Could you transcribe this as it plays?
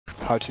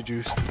how to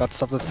do that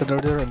stuff that's in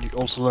there, and you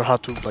also learn how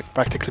to like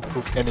practically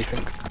prove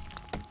anything.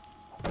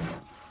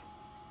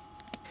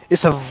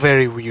 It's a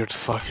very weird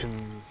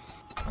fucking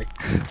like.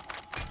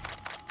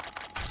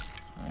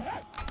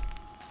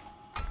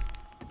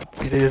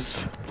 It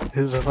is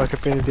a fucking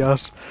pain in the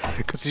ass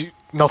because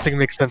nothing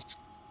makes sense.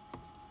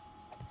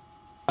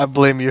 I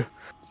blame you.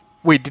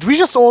 Wait, did we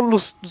just all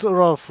lose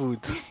our food?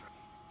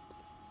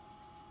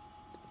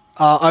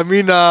 I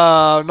mean,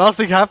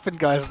 nothing happened,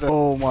 guys.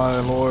 Oh my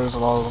lord, a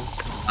lot of them.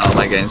 Oh,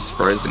 my game's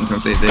frozen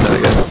completely. There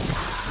we go.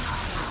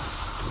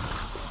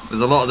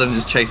 There's a lot of them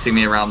just chasing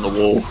me around the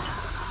wall.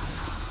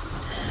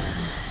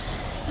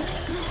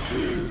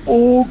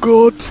 Oh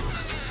god.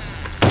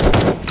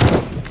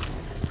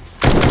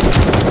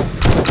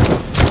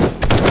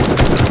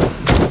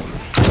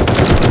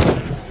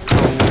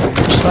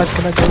 Which side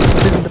can I go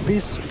in the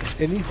piece,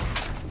 if any?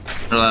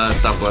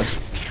 Southwest.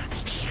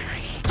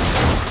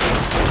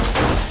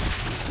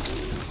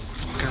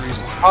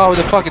 Oh,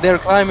 the fuck, they're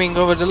climbing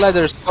over the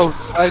ladders. Oh,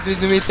 how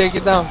did we take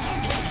it down?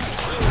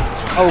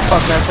 Oh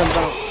fuck, man, I fell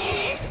down.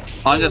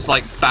 I'm just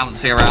like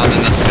bouncing around in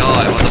the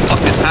sky. What the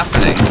fuck is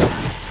happening?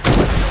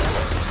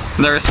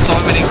 There are so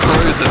many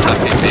crows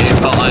attacking me,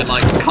 but I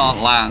like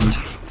can't land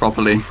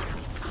properly.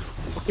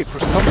 Okay, for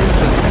some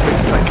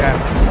reason, I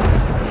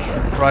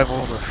can't drive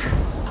over.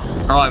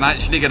 Oh, I'm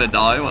actually gonna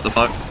die. What the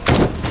fuck?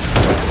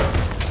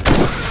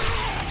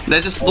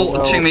 They're just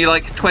launching me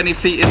like 20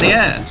 feet in the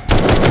air.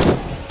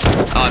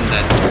 I'm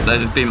dead.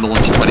 They've been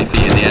launched 20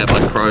 feet in the air by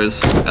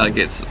crows. Like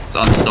it's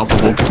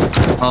unstoppable.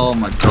 Oh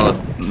my god,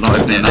 not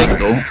opening that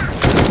door.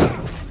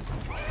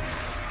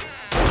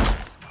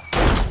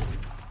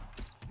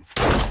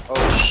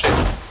 Oh shit.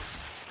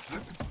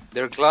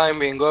 They're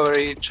climbing over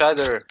each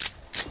other.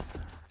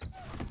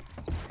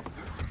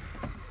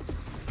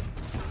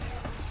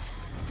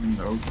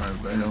 No,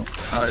 they don't.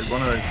 It's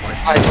one of those like...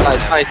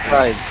 High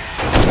slide.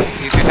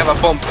 If you have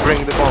a bomb,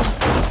 bring the bomb.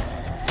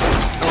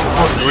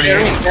 Oh,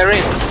 They're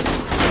in.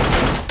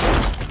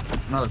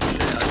 No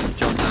shit, I can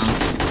jump down.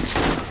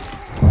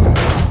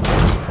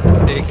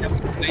 Take up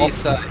the east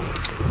side.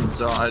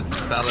 So I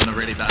fell in a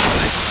really bad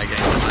place in my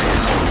game.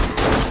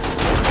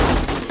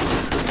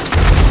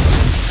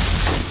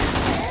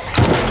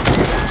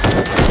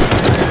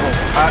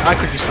 I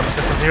could use some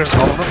assistance here as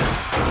all of them.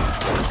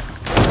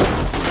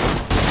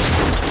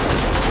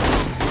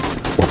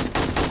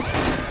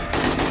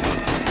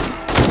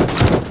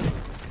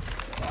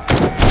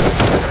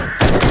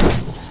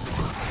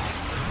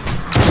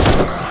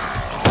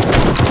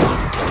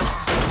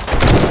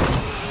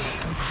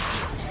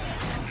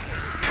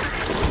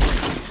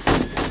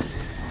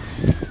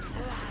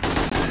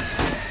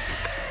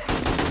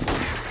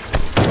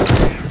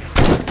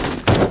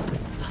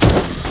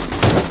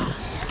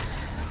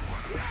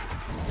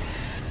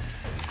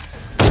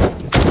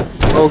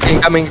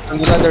 Okay, coming from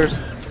the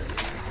ladders.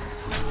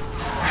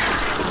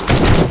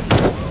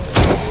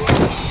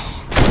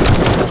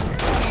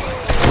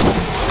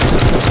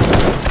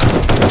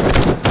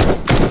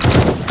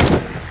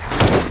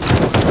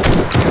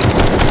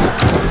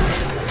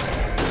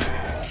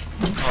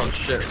 Oh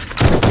shit.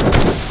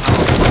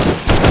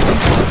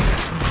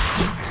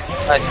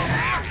 Nice.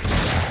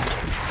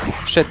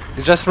 Shit,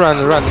 just run. I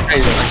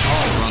can't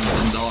run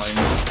and die.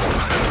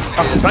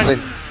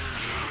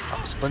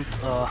 I'm sprint.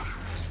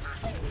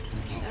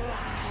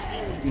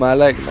 My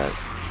leg, man.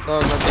 No,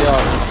 not the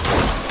arm.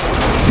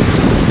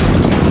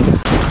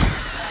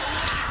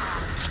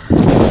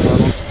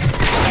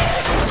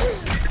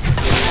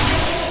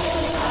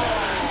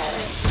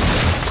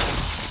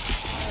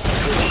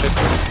 Oh shit.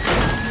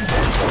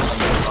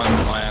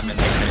 I am in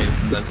the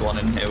cave and there's one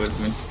in here with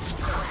me.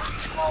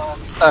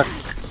 I'm stuck.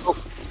 Oh,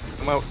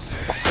 I'm out.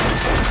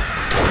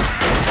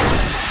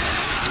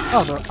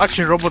 Oh, the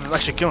actually robot is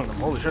actually killing them.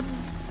 Holy shit!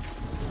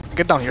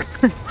 Get down here.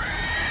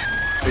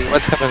 Wait,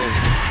 what's happening?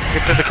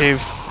 Get to the cave.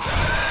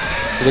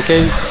 To the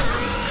cave?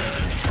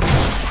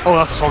 Oh,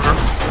 that's a soldier.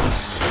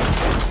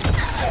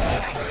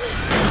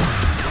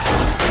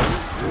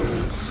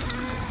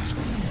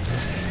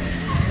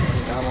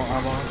 Ammo.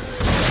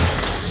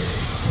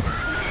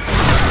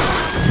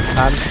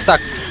 I'm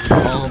stuck.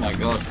 Oh my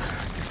god.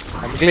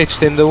 I'm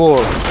glitched in the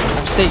wall.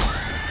 I'm safe.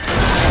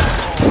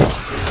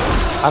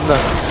 I'm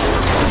done.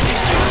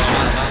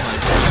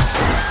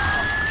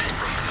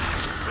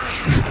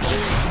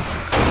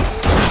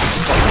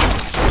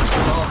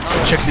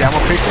 Check the ammo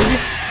crate, maybe?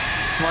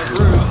 My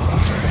room.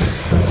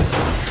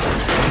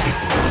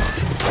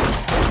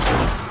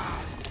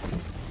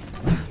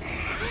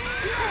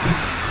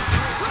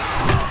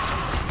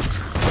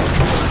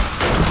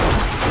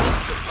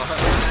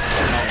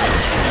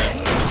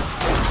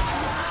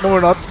 No,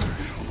 we're not.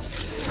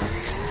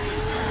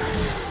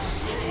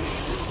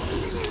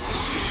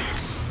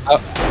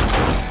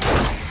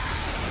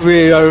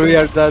 We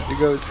are dead,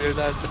 guys. We're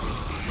dead.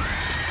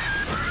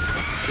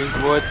 Drink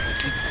water.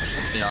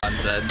 Yeah, I'm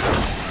dead.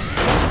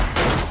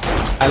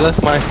 I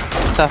lost my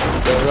stuff.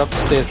 They're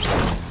upstairs.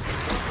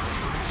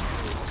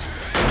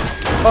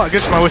 Oh, I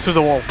get my way through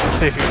the wall. I'm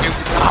safe here.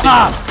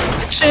 Ah!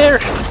 Share!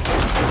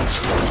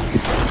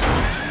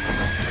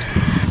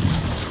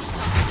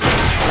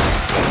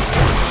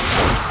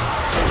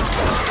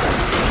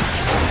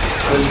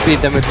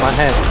 defeat them with my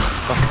hands.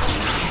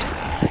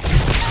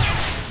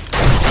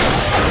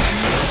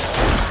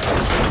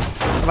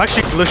 I'm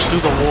actually glitched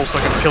through the wall so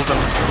I can kill them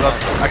without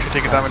actually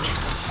taking damage.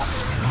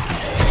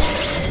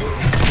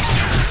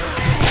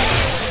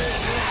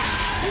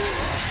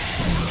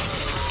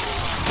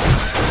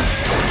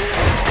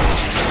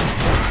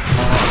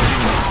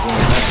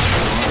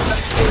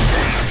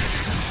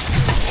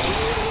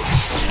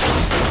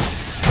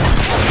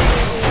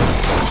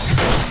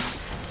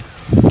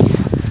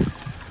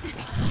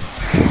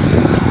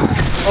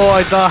 Oh,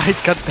 I died!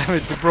 God damn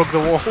it, we broke the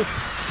wall.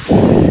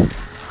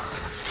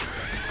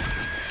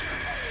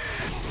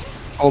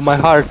 Oh, my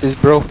heart is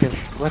broken.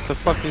 What the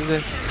fuck is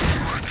it?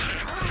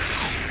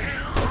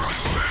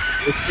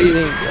 It's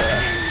bleeding.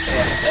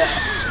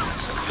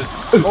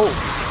 Oh,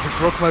 you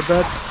broke my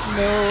bed.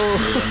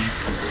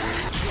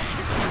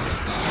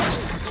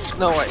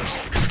 No. No way.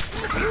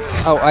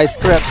 Oh, I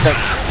scrapped that.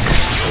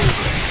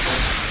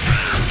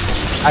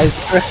 I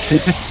scrapped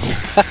it.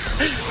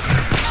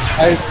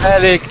 I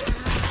panicked.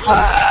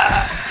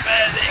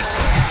 Panic.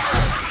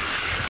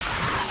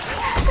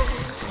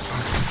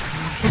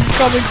 I'm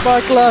coming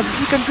back, lads.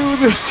 We can do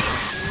this.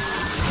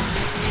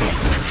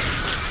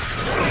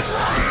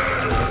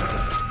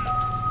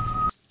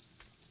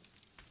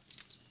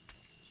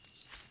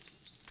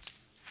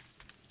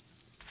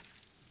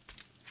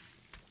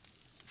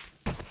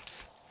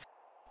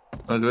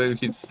 By the way, we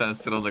can stand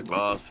still on the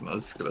glass and I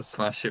was just gonna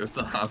smash it with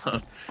the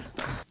hammer.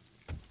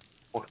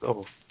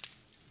 Oh.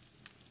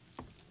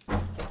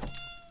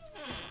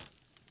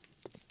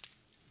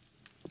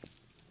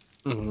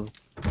 Mm-hmm.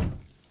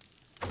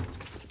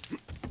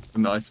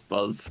 Nice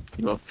buzz.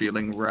 You are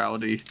feeling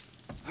rowdy.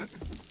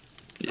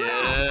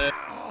 Yeah.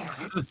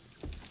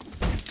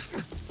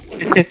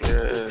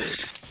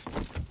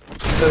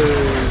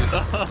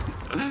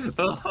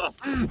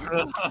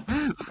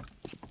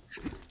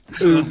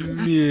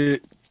 Yeah.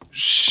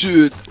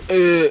 Shit.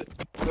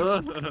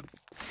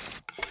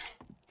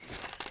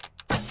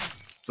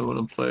 Don't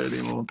want to play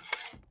anymore.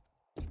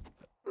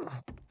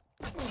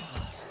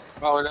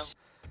 Oh no.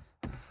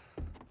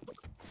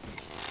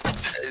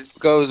 It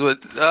goes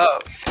with. Oh.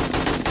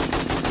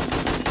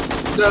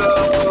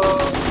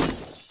 No.